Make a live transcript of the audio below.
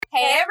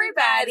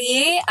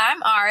everybody.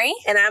 I'm Ari.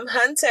 And I'm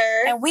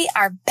Hunter. And we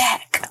are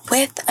back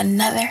with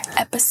another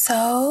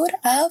episode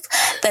of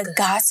the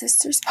God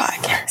Sisters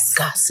Podcast.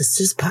 God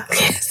Sisters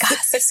Podcast. God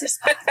Sisters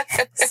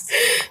Podcast.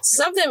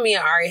 Something me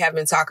and Ari have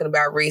been talking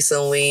about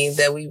recently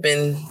that we've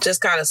been just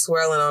kind of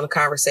swirling on the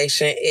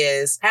conversation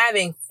is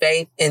having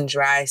faith in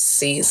dry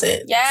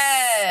seasons.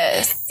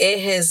 Yes. It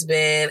has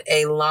been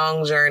a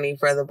long journey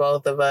for the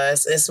both of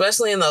us,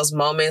 especially in those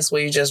moments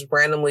where you just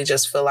randomly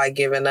just feel like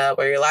giving up,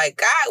 or you're like,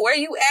 God, where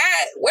you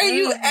at? Where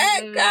you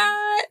at,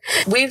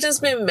 God? We've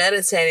just been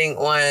meditating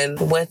on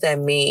what that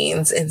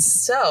means. And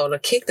so to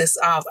kick this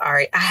off,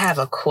 Ari, I have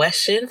a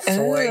question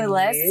for you.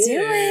 Let's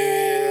do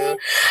it.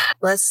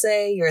 Let's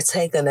say you're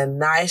taking a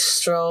nice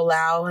stroll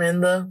out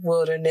in the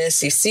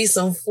wilderness. You see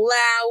some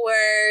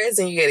flowers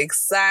and you get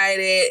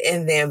excited,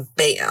 and then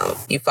bam,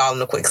 you fall in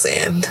the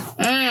quicksand.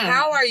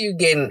 How are you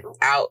getting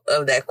out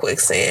of that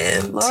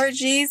quicksand? Lord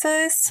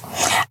Jesus,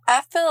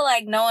 I feel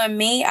like, knowing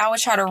me, I would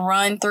try to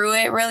run through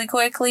it really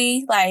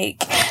quickly.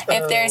 Like,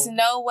 if there's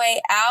no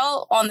way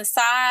out on the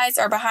sides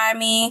or behind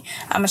me,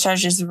 I'm going to try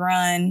to just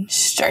run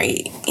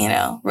straight,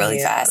 really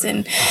fast.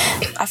 And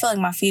I feel like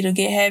my feet will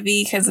get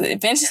heavy because it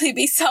eventually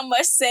be so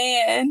much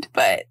sand.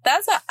 But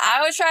that's what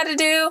I would try to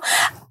do.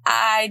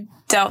 I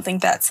don't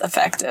think that's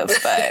effective,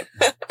 but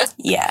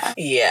yeah.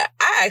 Yeah,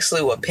 I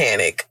actually would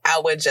panic. I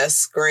would just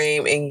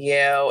scream and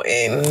yell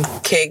and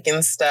kick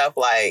and stuff,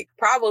 like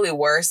probably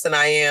worse than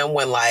I am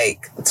when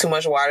like too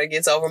much water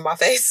gets over my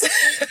face.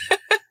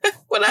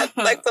 When I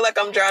feel like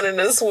I'm drowning in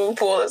a swimming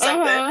pool or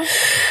something.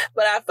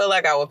 But I feel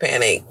like I would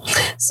panic.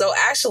 So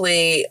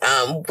actually,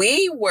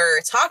 we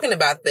were talking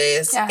about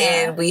this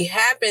and we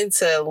happened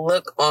to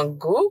look on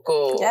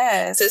Google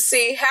to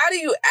see how do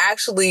you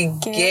actually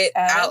get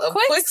out of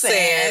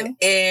quicksand.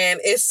 And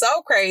it's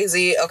so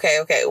crazy.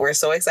 Okay. We're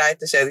so excited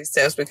to share these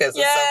tips because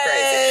it's so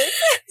crazy.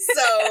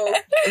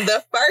 So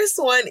the first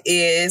one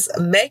is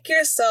make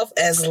yourself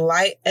as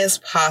light as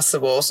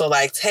possible. So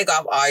like take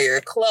off all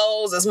your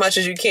clothes as much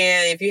as you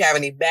can. If you have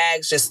any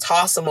bags, just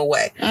toss them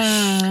away.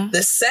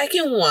 The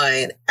second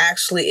one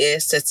actually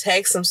is to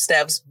take some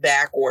steps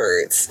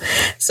backwards.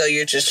 So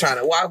you're just trying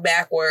to walk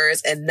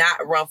backwards and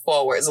not run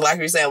forwards. Like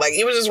you're saying, like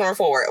even just run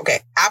forward. Okay.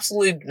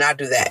 Absolutely do not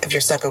do that if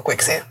you're stuck in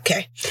quicksand.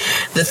 Okay.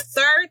 The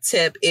third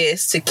tip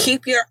is to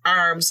keep your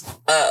arms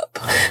up.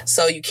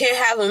 So you can't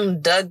have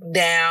them dug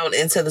down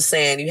into the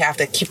sand. You have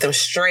to keep them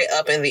straight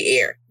up in the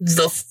air.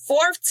 The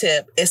fourth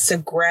tip is to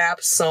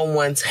grab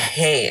someone's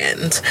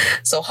hand.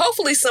 So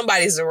hopefully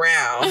somebody's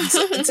around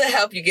to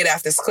help you get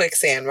out this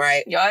quicksand,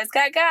 right? You always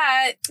got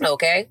God.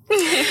 Okay.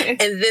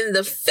 And then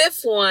the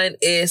fifth one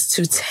is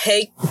to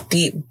take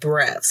deep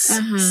breaths.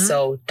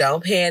 So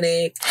don't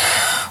panic.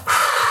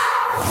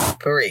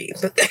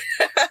 Breathe.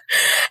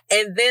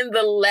 And then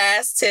the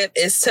last tip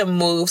is to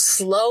move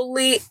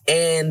slowly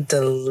and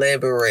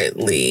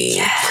deliberately.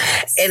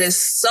 Yes. It is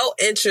so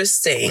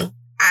interesting,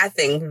 I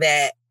think,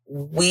 that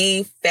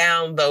we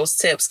found those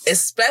tips,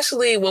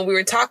 especially when we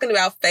were talking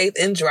about faith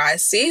in dry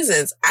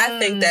seasons. I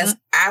think that's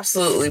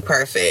absolutely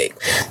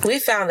perfect. We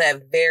found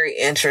that very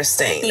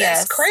interesting. Yes.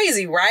 That's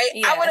crazy, right?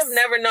 Yes. I would have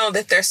never known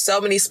that there's so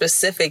many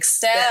specific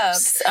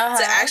steps to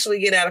actually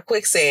get out of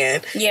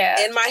quicksand.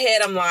 Yeah. In my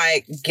head, I'm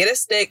like, get a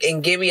stick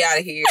and get me out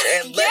of here.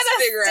 And let's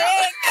figure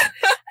out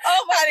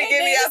how to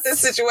get me out of this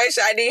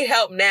situation. I need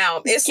help now.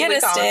 I'm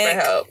instantly calling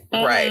for help.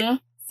 Right.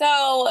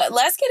 So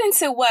let's get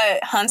into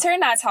what Hunter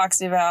and I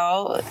talked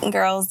about.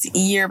 Girls,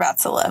 you're about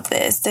to love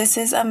this. This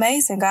is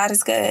amazing. God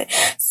is good.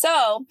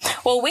 So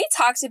what we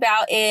talked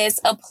about is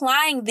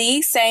applying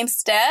these same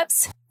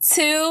steps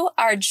to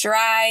our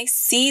dry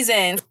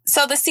seasons.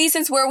 So the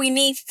seasons where we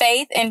need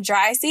faith in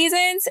dry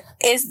seasons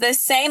is the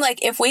same.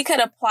 Like if we could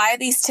apply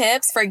these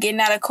tips for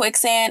getting out of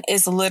quicksand,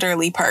 is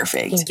literally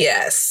perfect.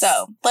 Yes.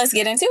 So let's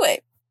get into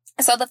it.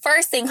 So the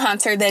first thing,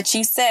 Hunter, that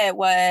you said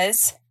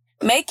was,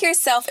 make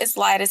yourself as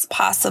light as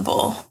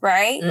possible,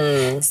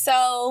 right?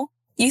 So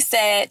you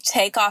said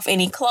take off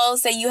any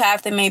clothes that you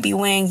have that may be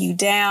weighing you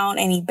down,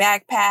 any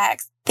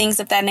backpacks,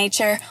 things of that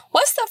nature.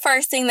 What's the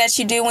first thing that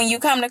you do when you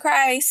come to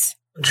Christ?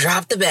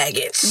 Drop the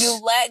baggage. You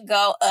let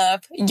go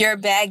of your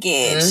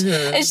baggage.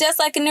 It's just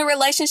like a new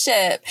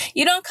relationship.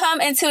 You don't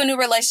come into a new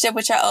relationship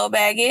with your old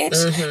baggage.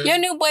 Your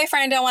new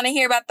boyfriend don't want to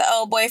hear about the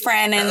old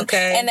boyfriend and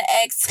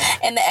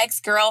the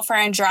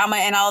ex-girlfriend drama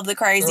and all of the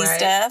crazy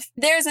stuff.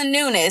 There's a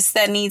newness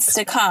that needs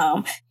to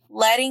come.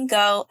 Letting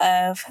go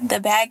of the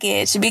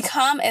baggage.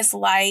 Become as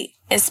light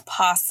as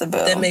possible.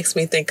 That makes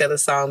me think of the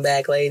song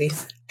Bag Lady.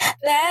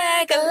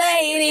 Like a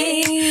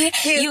lady,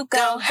 you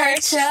gon'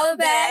 hurt your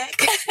back.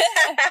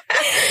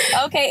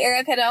 Okay,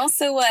 Erica, don't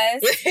sue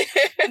us.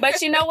 But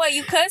you know what?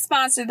 You could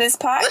sponsor this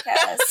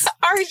podcast.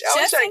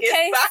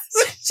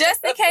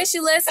 Just in case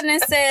you listening,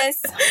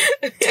 sis.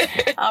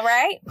 All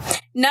right.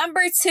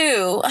 Number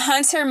 2,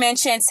 Hunter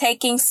mentioned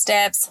taking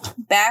steps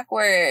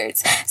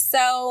backwards.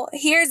 So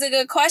here's a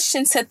good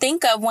question to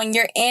think of when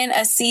you're in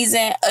a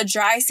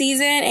dry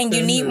season, and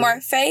you need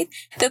more faith.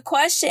 The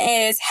question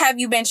is, have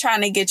you been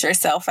trying to get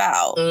yourself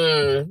out?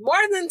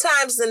 More than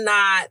times than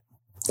not,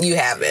 You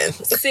haven't.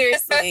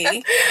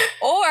 Seriously.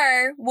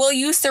 Or will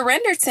you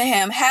surrender to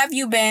him? Have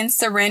you been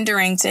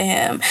surrendering to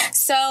him?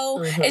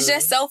 So it's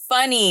just so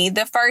funny.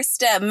 The first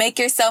step, make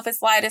yourself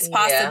as light as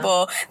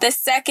possible. Yeah. The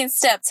second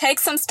step, take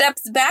some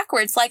steps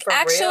backwards. Like, for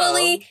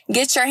actually real.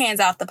 Get your hands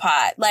out the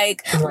pot.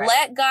 Like,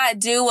 let God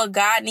do what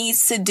God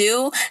needs to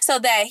do so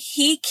that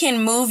he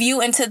can move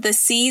you into the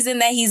season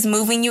that he's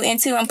moving you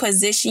into and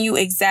position you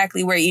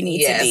exactly where you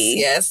need to be.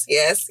 Yes.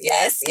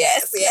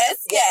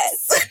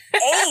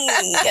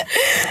 Hey.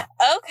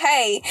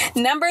 Okay.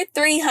 Number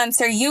 3,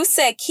 Hunter, you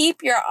said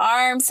keep your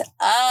arms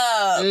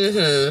up.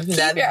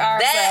 Keep your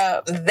arms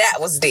up. That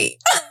was deep.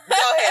 Go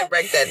ahead and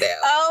break that down.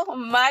 Oh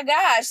my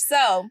gosh.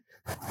 So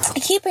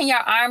keeping your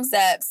arms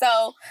up.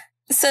 So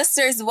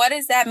sisters, what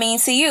does that mean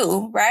to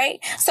you, right?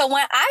 So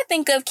when I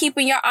think of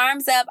keeping your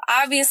arms up,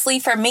 obviously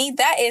for me,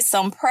 that is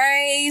some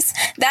praise.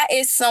 That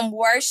is some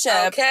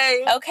worship.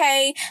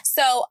 Okay.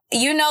 So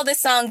you know the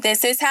song,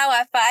 This Is How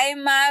I Fight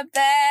My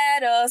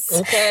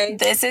Battles. Okay.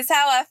 This is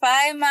how I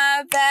fight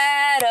my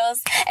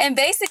battles. And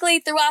basically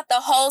throughout the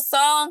whole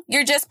song,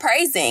 you're just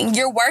praising.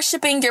 You're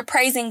worshiping, you're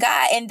praising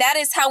God. And that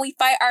is how we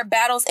fight our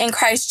battles in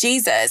Christ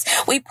Jesus.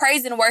 We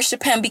praise and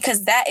worship him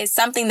because that is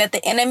something that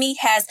the enemy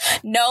has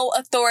no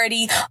authority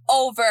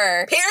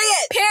over.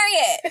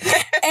 Period.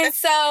 And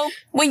so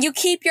when you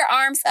keep your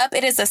arms up,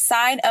 it is a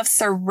sign of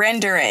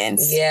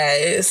surrenderance.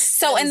 Yes.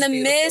 So in the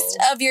midst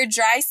of your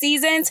dry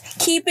seasons,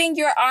 keeping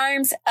your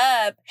arms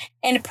up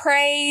and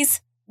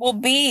praise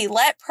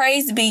let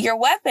praise be your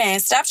weapon.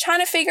 Stop trying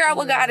to figure out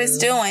what God is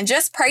doing.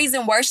 Just praise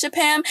and worship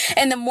him.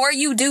 And the more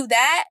you do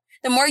that,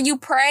 the more you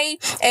pray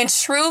in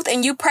truth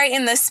and you pray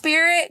in the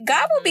spirit,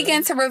 God will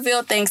begin to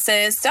reveal things,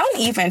 sis. Don't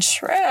even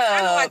trip.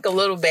 Kind of like a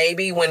little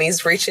baby when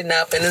he's reaching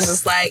up and it's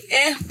just like,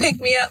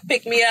 pick me up.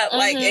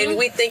 Like, and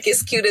we think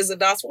it's cute as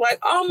adults. We're like,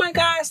 oh my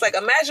gosh. Like,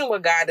 imagine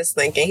what God is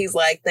thinking. He's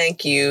like,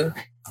 thank you.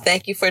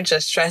 Thank you for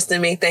just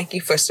trusting me. Thank you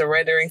for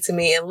surrendering to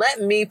me and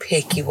let me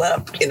pick you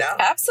up, you know?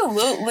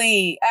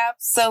 Absolutely. I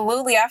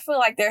feel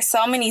like there's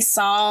so many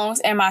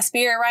songs in my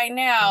spirit right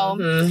now.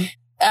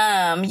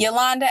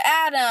 Yolanda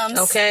Adams.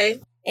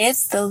 Okay.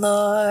 It's the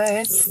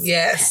Lord's.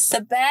 Yes.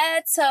 The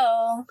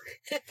battle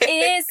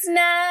is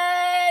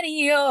not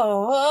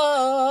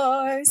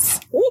yours.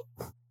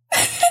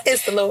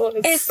 It's the Lord's.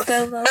 It's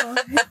the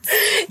Lord's.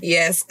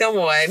 Yes, come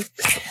on.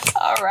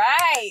 All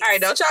right.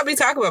 Don't y'all be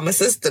talking about my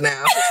sister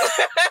now.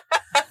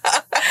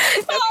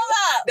 Don't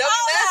be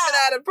laughing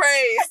out of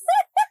praise.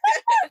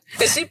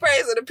 Because she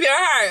prays with a pure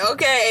heart.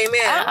 Okay,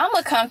 amen. I'm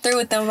going to come through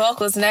with them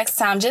vocals next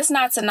time. Just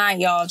not tonight,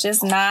 y'all.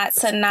 Just not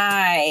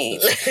tonight.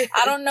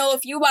 I don't know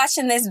if you're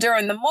watching this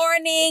during the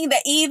morning,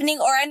 the evening,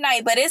 or at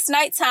night, but it's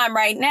nighttime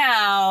right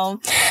now.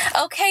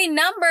 Okay,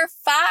 number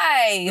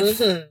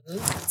 5.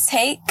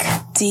 Take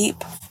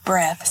deep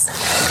breaths.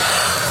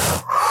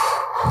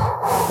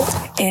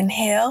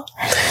 Inhale.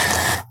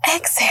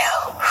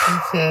 Exhale.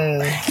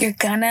 You're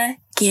gonna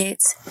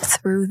get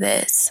through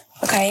this.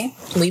 Okay?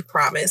 We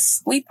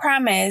promise.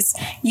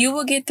 You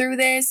will get through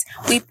this.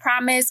 We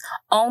promise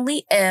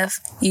only if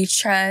you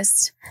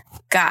trust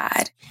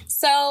God.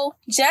 So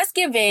just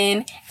give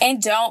in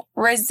and don't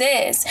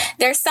resist.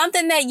 There's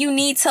something that you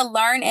need to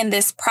learn in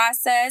this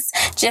process.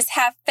 Just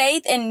have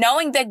faith in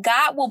knowing that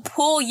God will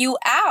pull you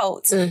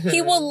out.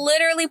 He will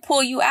literally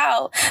pull you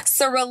out.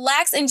 So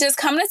relax and just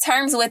come to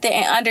terms with it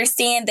and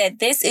understand that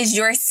this is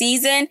your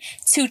season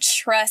to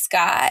trust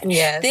God.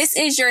 Yes. This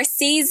is your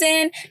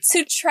season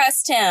to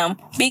trust him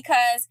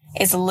because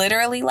it's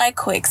literally like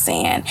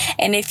quicksand.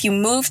 And if you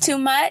move too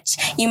much,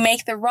 you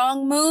make the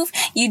wrong move,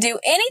 you do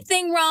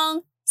anything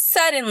wrong,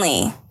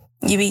 suddenly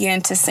you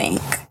begin to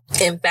sink.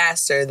 And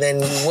faster than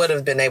you would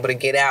have been able to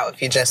get out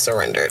if you just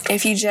surrendered.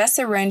 If you just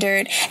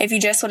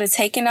would have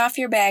taken off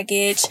your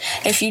baggage,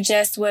 if you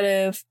just would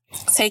have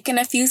taken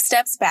a few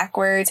steps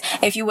backwards,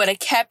 if you would have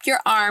kept your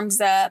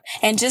arms up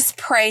and just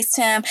praised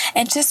him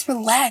and just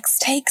relax,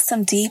 take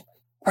some deep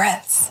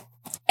breaths.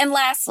 And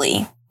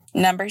lastly,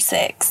 number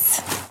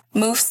 6,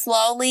 move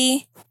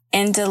slowly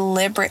and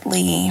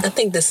deliberately. I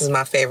think this is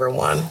my favorite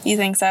one. You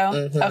think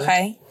so?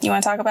 Okay. You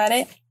want to talk about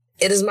it?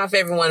 It is my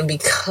favorite one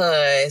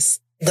because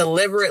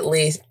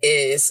deliberately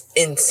is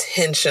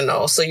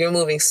intentional. So you're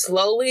moving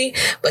slowly,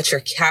 but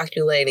you're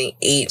calculating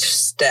each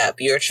step.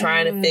 You're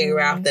trying to figure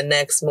out the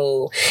next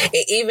move.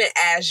 And even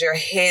as your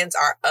hands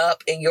are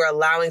up and you're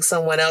allowing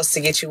someone else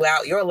to get you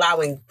out, you're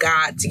allowing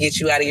God to get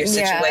you out of your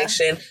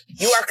situation.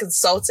 You are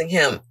consulting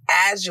him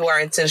as you are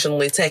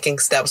intentionally taking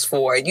steps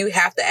forward. You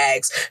have to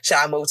ask, should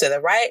I move to the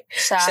right?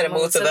 Should I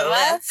move to the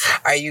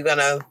left? Are you going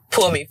to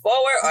pull me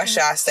forward or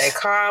should I stay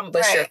calm?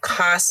 But you're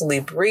constantly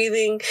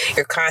breathing.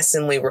 You're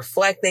constantly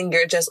reflecting.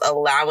 You're just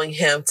allowing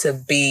him to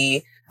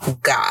be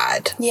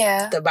God.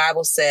 Yeah. The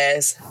Bible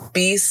says,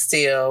 be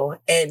still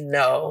and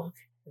know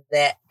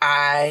that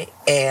I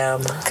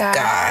am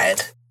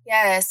God.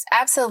 Yes,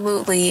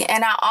 absolutely.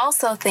 And I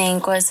also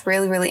think what's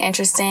really, really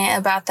interesting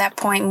about that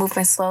point,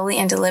 moving slowly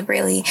and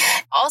deliberately.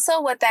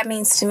 Also, what that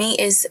means to me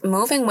is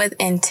moving with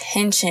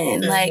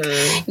intention. Like,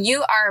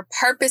 you are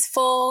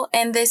purposeful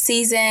in this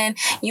season.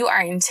 You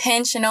are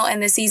intentional in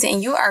this season.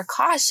 And you are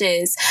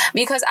cautious,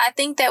 because I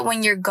think that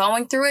when you're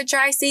going through a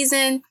dry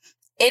season,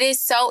 it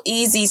is so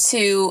easy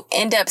to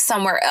end up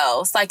somewhere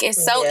else. Like,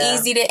 it's so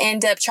easy to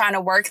end up trying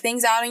to work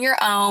things out on your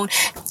own.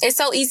 It's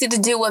so easy to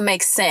do what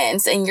makes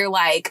sense. And you're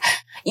like,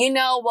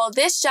 well,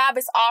 this job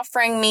is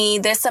offering me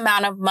this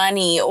amount of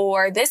money,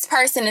 or this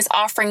person is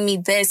offering me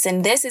this,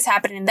 and this is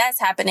happening, and that's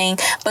happening.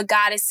 But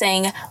God is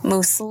saying,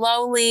 move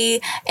slowly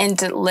and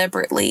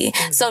deliberately.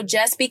 So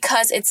just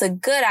because it's a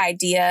good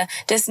idea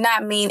does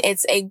not mean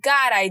it's a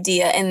God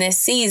idea in this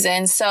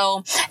season.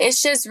 So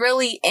it's just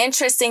really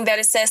interesting that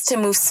it says to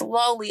move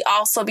slowly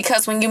also,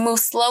 because when you move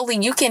slowly,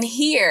 you can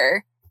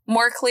hear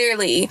more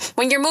clearly.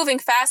 When you're moving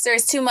faster,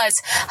 it's too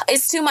much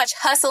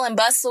hustle and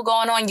bustle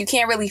going on. You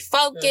can't really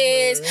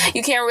focus.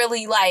 You can't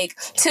really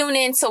tune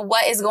into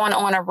what is going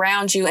on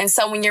around you. And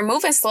so when you're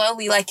moving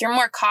slowly, you're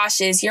more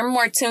cautious, you're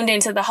more tuned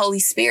into the Holy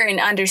Spirit and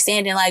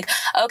understanding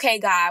okay,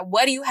 God,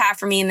 what do you have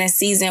for me in this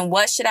season?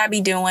 What should I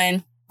be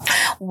doing?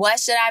 What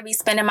should I be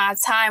spending my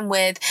time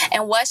with?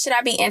 And what should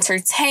I be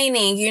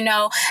entertaining,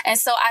 And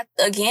so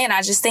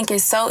I just think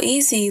it's so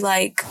easy,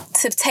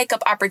 to take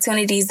up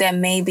opportunities that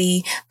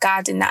maybe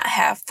God did not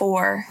have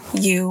for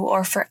you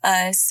or for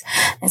us.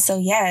 And so,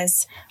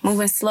 yes,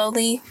 moving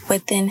slowly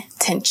with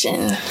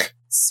intention.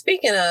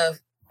 Speaking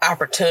of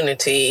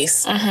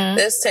opportunities,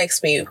 this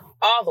takes me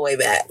all the way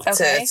back to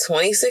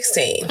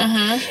 2016.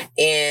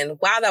 And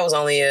wow, that was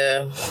only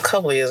a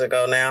couple of years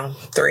ago now,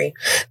 3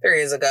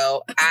 years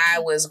ago. I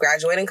was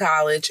graduating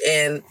college,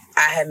 and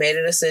I had made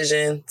a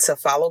decision to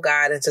follow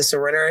God and to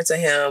surrender to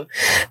Him,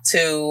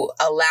 to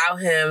allow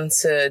Him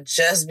to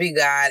just be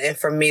God and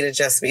for me to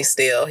just be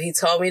still. He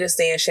told me to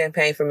stay in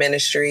Champaign for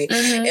ministry.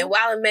 And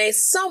while it made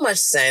so much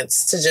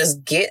sense to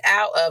just get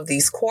out of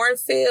these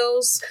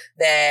cornfields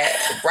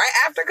that right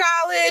after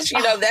college,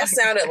 that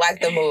sounded like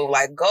the move.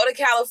 Go to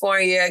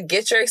California,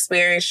 get your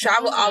experience,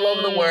 travel all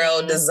over the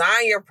world,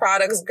 design your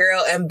products,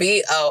 girl, and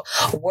be a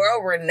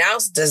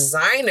world-renowned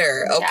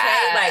designer. Okay?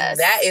 Yes.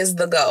 That is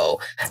the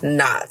goal.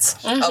 Not.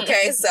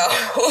 Okay? So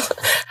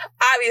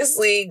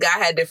obviously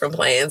God had different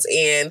plans.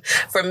 And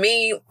for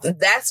me,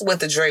 that's what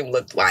the dream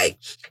looked like.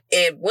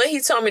 And when he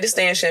told me to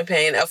stay in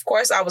Champaign, of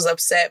course I was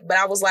upset, but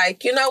I was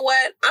like, you know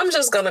what? I'm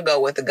just going to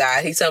go with the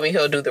God. He told me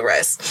he'll do the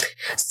rest.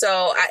 So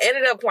I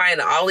ended up applying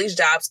to all these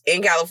jobs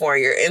in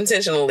California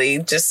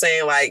intentionally, just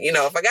saying if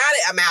I got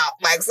it, I'm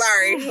out.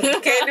 Sorry, can't do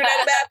nothing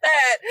about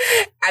that.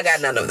 I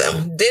got none of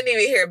them. Didn't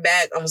even hear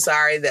back. I'm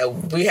sorry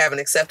that we haven't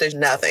accepted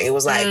nothing. It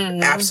was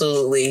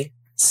absolutely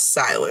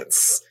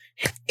silence.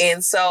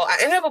 And so I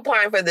ended up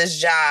applying for this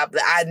job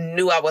that I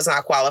knew I was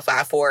not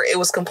qualified for. It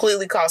was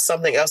completely called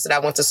something else that I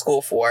went to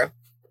school for.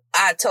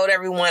 I told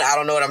everyone, I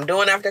don't know what I'm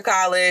doing after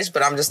college,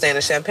 but I'm just staying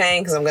in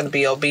Champaign because I'm going to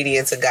be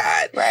obedient to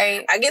God.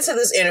 Right. I get to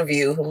this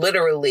interview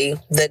literally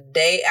the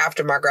day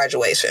after my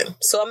graduation.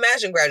 So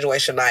imagine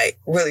graduation night,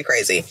 really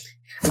crazy.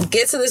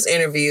 Get to this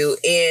interview,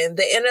 and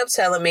they ended up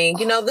telling me,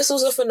 this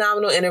was a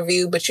phenomenal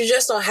interview, but you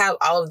just don't have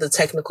all of the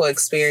technical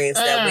experience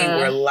that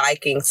we were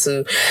liking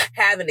to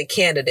have in a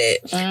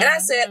candidate. And I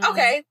said,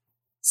 okay,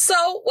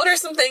 so what are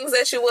some things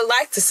that you would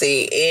like to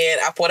see?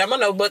 And I pulled out my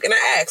notebook and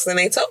I asked, and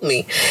they told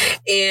me.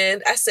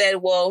 And I said,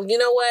 well, you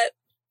know what?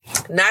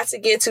 Not to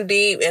get too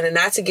deep and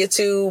not to get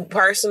too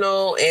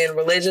personal and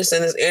religious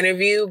in this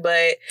interview,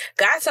 but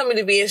God told me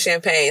to be in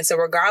Champaign. So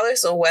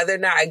regardless of whether or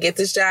not I get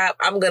this job,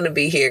 I'm going to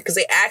be here. Because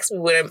they asked me,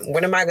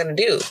 what am I going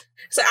to do?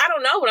 So I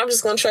don't know, but I'm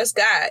just going to trust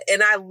God.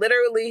 And I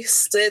literally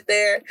stood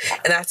there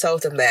and I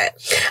told them that.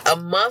 A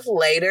month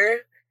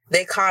later,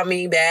 they called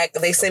me back.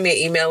 They sent me an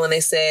email and they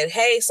said,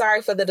 hey,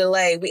 sorry for the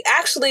delay. We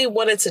actually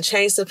wanted to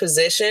change the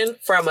position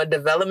from a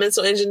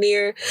developmental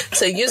engineer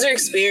to user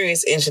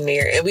experience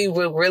engineer. And we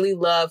would really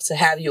love to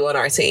have you on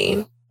our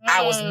team.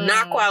 I was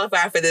not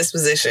qualified for this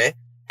position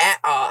at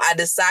all. I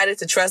decided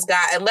to trust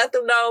God and let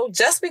them know,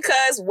 just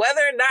because whether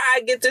or not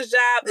I get this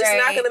job,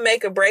 it's not going to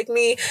make or break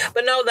me,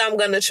 but know that I'm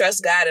going to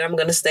trust God and I'm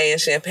going to stay in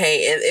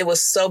Champaign. And it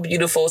was so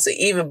beautiful to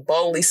even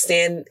boldly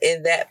stand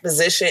in that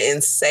position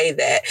and say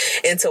that,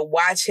 and to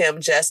watch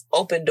him just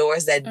open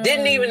doors that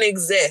didn't even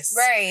exist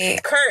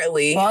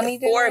currently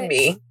for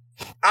me.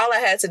 All I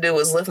had to do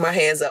was lift my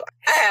hands up.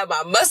 I had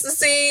my mustard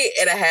seed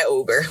and I had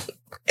Uber.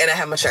 And I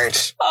had my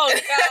church. Oh,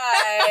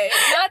 God.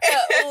 Not the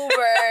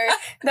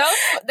Uber.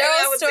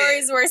 Those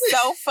stories were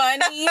so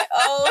funny.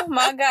 Oh,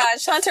 my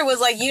gosh. Hunter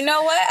was like, you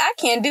know what? I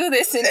can't do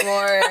this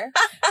anymore.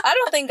 I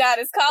don't think God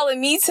is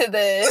calling me to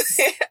this.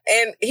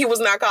 And he was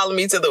not calling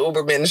me to the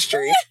Uber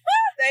ministry.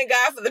 Thank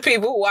God for the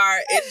people who are.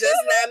 It's just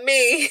not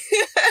me.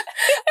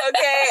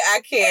 Okay?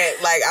 I can't.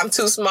 I'm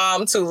too small.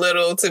 I'm too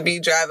little to be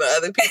driving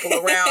other people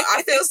around.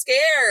 I feel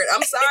scared.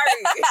 I'm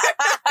sorry.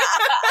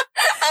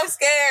 I'm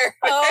scared.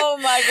 Oh,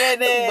 my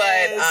goodness.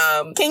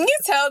 But Can you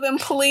tell them,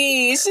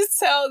 please? Just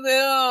tell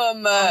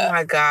them. Oh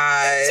my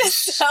gosh.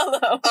 Just tell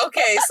them.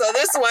 Okay, so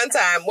this one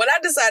time when I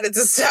decided to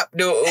stop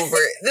doing Uber,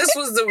 this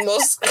was the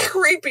most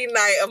creepy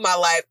night of my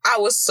life. I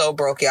was so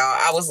broke, y'all.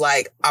 I was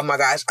like, oh my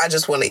gosh, I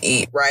just want to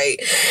eat, right?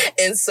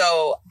 And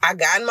so I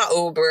got in my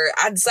Uber.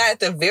 I decided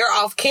to veer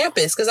off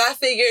campus because I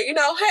figured,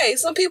 hey,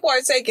 some people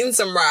are taking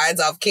some rides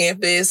off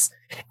campus.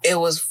 It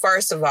was,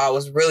 first of all, it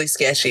was really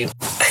sketchy.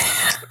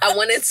 I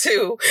went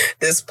into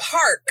this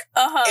park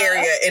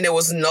area and there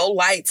was no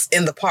lights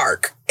in the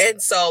park.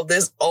 And so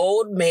this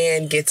old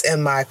man gets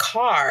in my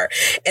car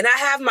and I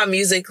have my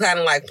music kind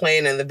of like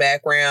playing in the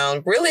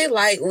background really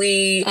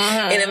lightly.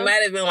 And it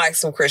might have been like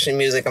some Christian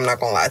music. I'm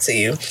not going to lie to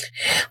you.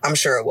 I'm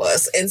sure it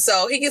was. And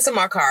so he gets in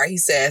my car. He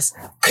says,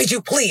 could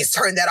you please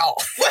turn that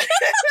off? I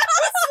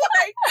was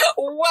like,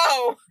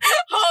 whoa,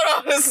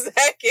 hold on a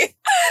second.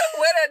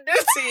 What'd I do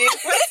to you?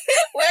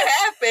 What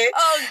happened?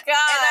 Oh, God.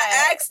 And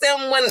I asked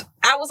him when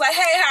I was like,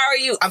 hey, how are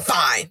you? I'm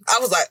fine. I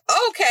was like,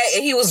 okay.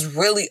 And he was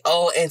really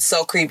old and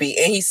so creepy.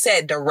 And he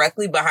sat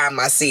directly behind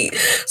my seat.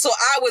 So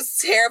I was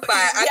terrified.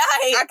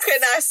 I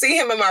could not see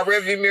him in my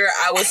rearview mirror.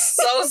 I was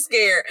so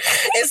scared.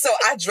 And so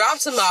I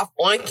dropped him off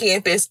on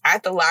campus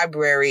at the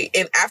library.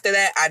 And after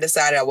that, I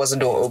decided I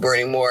wasn't doing Uber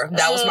anymore.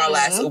 That was my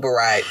last Uber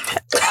ride.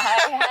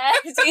 I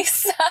had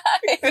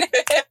decided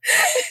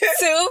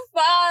to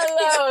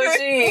follow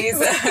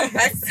Jesus.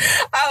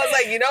 I was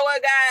like, you know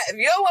what, guy? If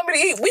you don't want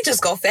me to eat, we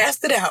just go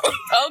fast it out.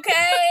 Okay.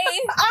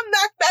 I'm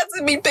not about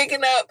to be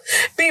picking up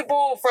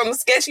people from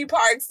sketchy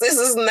parks. This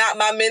is not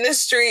my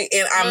ministry,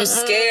 and I'm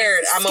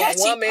scared. I'm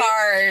sketchy a woman.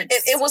 And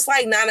it was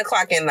like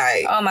 9:00 at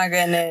night. Oh my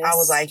goodness. I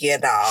was like, yeah,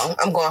 no,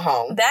 I'm going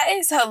home. That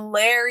is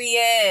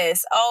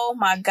hilarious. Oh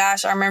my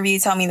gosh. I remember you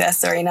told me that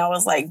story and I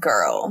was like,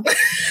 girl,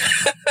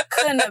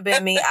 couldn't have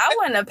been me. I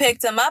wouldn't have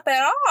picked him up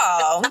at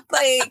all.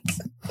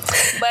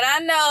 But I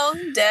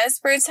know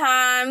desperate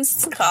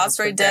times calls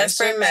for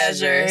desperate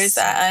measures.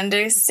 I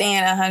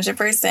understand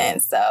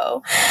 100%.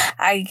 So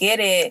I get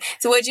it.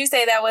 So would you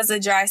say that was a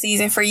dry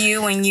season for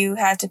you when you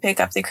had to pick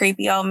up the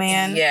creepy old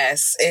man?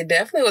 Yes, it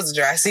definitely was a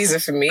dry season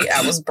for me.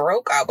 I was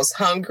broke. I was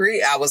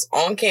hungry. I was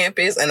on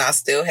campus and I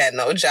still had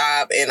no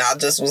job. And I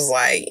just was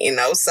like,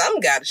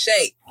 something got to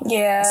shake.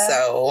 Yeah.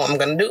 So I'm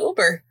going to do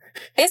Uber.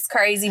 It's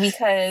crazy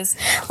because,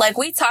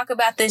 we talk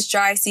about this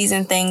dry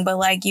season thing,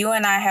 but, you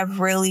and I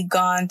have really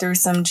gone through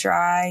some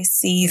dry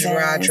seasons.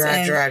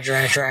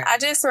 Dry. I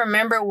just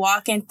remember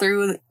walking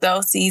through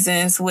those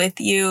seasons with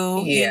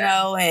you,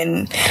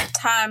 and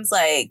times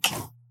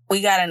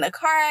we got in a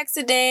car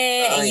accident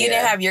and you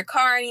didn't have your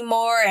car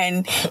anymore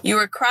and you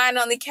were crying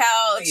on the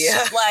couch.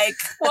 Yeah.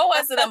 What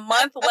was it, a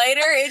month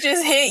later? It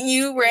just hit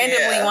you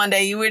randomly one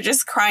day. You were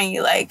just crying.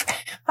 You're like,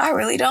 I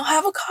really don't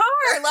have a car.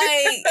 Am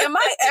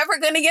I ever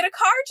going to get a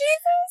car,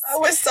 Jesus? I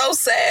was so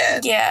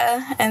sad.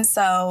 Yeah. And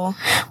so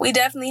we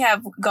definitely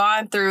have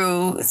gone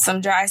through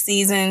some dry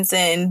seasons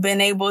and been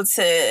able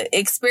to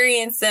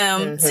experience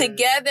them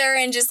together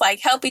and just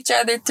help each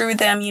other through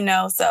them,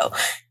 So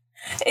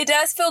it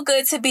does feel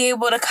good to be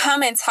able to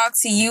come and talk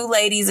to you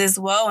ladies as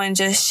well and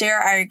just share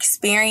our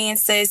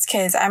experiences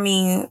because,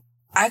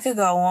 I could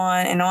go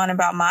on and on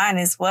about mine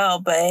as well,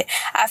 but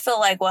I feel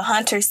like what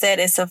Hunter said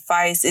is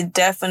suffice. It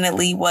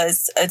definitely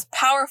was a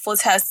powerful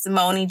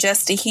testimony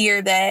just to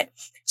hear that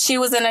she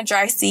was in a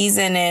dry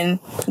season and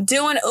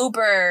doing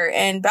Uber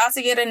and about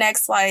to get her neck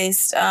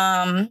sliced.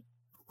 I'm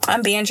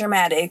being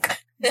dramatic.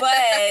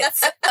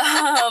 But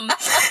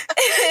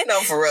no,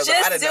 for real,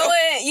 just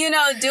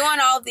doing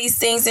all these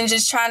things and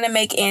just trying to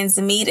make ends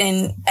meet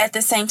and at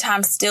the same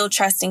time still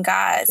trusting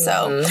God.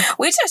 So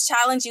we just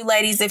challenge you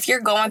ladies, if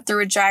you're going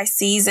through a dry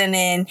season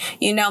and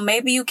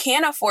maybe you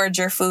can't afford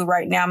your food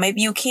right now,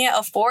 maybe you can't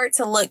afford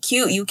to look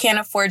cute, you can't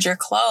afford your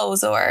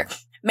clothes, or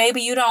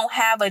maybe you don't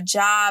have a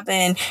job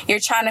and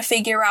you're trying to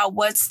figure out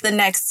what's the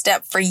next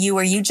step for you,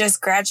 or you just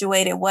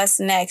graduated, what's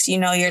next,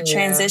 you're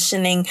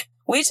transitioning.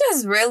 We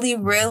just really,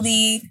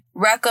 really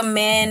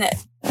recommend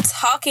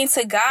talking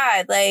to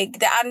God. I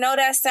know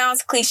that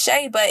sounds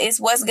cliche, but it's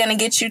what's going to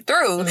get you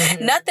through.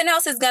 Nothing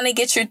else is going to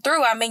get you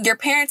through. Your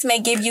parents may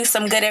give you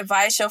some good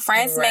advice. Your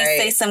friends may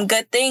say some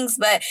good things,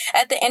 but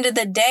at the end of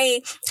the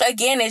day,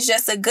 again, it's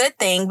just a good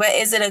thing. But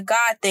is it a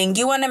God thing?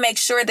 You want to make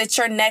sure that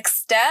your next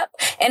step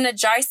in the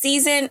dry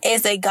season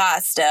is a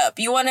God step.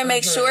 You want to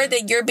make sure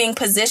that you're being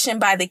positioned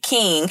by the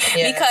King.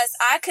 Yes. Because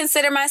I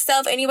consider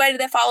myself, anybody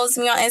that follows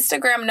me on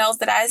Instagram knows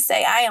that I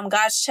say I am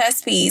God's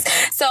chess piece.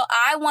 So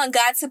I want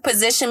God to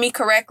position me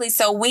correctly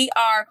so we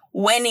are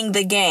winning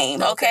the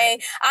game. Okay.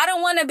 I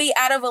don't want to be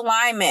out of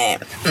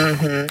alignment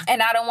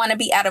and I don't want to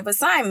be out of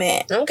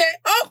assignment. Okay.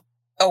 Oh,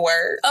 A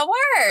word. A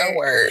word. A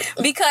word.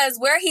 Because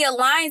where he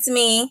aligns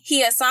me,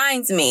 he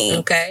assigns me.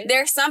 Okay.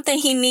 There's something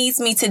he needs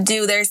me to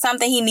do. There's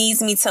something he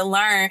needs me to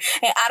learn.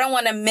 And I don't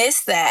want to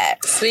miss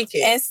that. Speak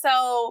it. And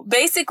so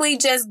basically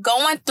just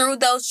going through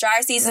those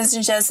dry seasons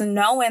and just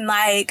knowing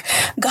like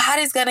God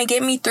is going to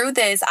get me through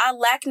this. I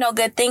lack no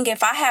good thing.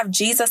 If I have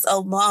Jesus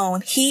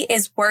alone, he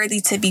is worthy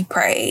to be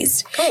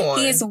praised. Come on.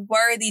 He is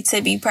worthy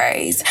to be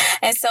praised.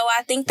 And so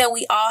I think that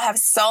we all have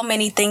so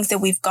many things that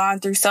we've gone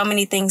through, so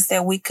many things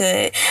that we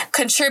could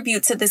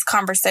contribute to this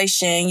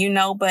conversation, you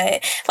know,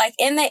 but like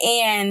in the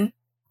end,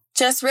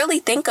 just really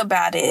think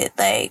about it.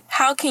 Like,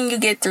 how can you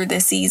get through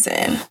this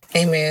season?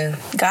 Amen.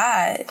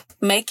 God,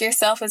 make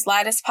yourself as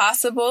light as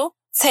possible.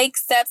 Take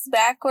steps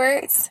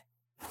backwards.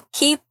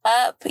 Keep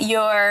up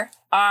your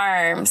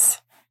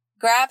arms.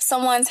 Grab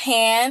someone's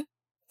hand.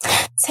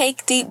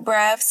 Take deep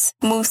breaths,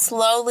 move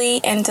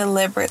slowly and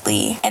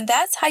deliberately. And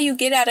that's how you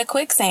get out of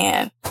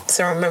quicksand.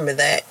 So remember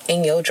that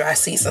in your dry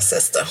season,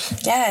 sister.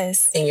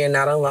 Yes. And you're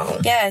not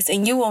alone. Yes.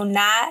 And you will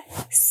not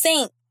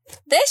sink.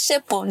 This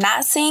ship will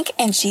not sink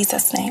in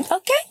Jesus' name.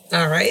 Okay?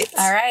 All right.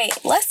 All right.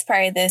 Let's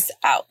pray this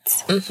out.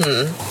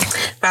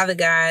 Father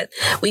God,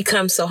 we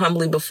come so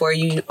humbly before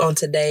you on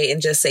today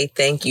and just say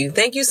thank you.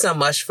 Thank you so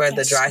much for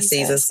the dry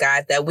seasons,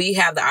 God, that we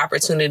have the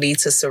opportunity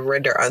to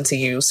surrender unto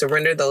you.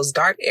 Surrender those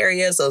dark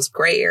areas, those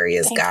gray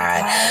areas,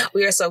 God.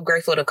 We are so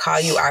grateful to call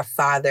you our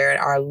Father and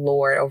our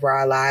Lord over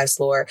our lives,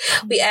 Lord.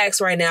 We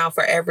ask right now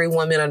for every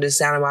woman under the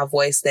sound of my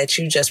voice that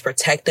you just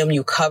protect them.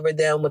 You cover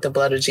them with the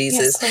blood of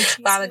Jesus. Yes,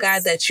 Father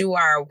God, that you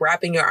are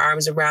wrapping your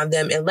arms around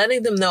them and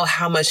letting them know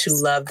how much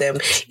you love them.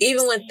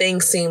 Even when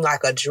things seem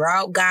like a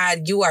drought,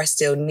 God, you are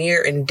still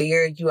near and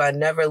dear. You are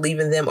never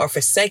leaving them or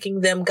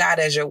forsaking them, God,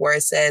 as your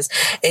word says.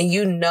 And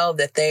you know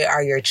that they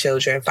are your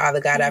children.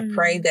 Father God, I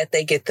pray that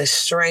they get the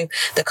strength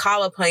to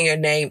call upon your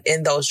name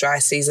in those dry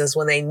seasons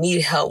when they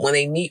need help, when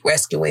they need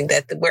rescuing,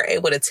 that we're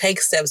able to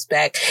take steps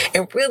back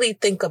and really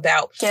think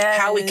about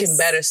how we can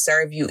better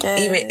serve you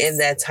even in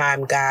that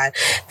time, God.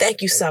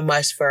 Thank you so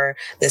much for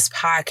this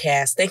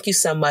podcast. Thank you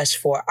so much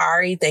for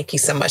Ari. Thank you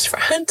so much for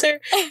Hunter.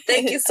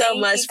 Thank you so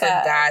much for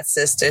God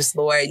Sisters,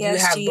 Lord.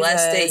 Yes, you have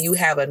blessed it. You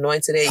have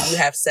anointed it. You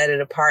have set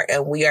it apart.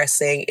 And we are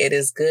saying it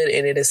is good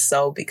and it is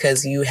so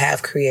because you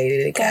have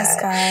created it, God.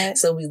 Yes, God.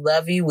 So we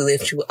love you. We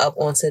lift you up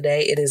on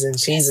today. It is in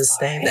Jesus'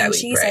 name that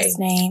we pray. In Jesus'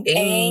 name.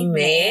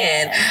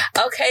 Amen.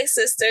 Okay,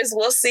 sisters,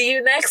 we'll see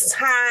you next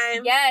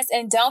time. Yes,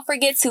 and don't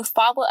forget to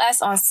follow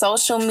us on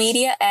social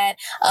media at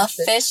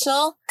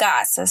Official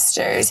God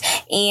Sisters.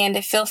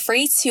 And feel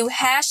free to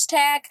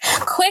hashtag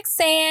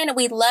quicksand.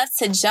 We'd love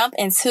to jump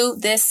into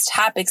this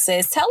topic,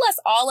 sis. Tell us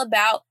all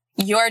about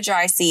your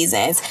dry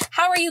seasons.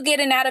 How are you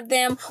getting out of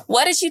them?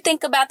 What did you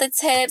think about the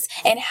tips?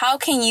 And how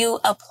can you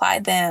apply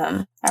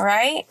them? All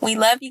right? We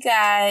love you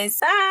guys.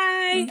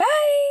 Bye.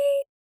 Bye.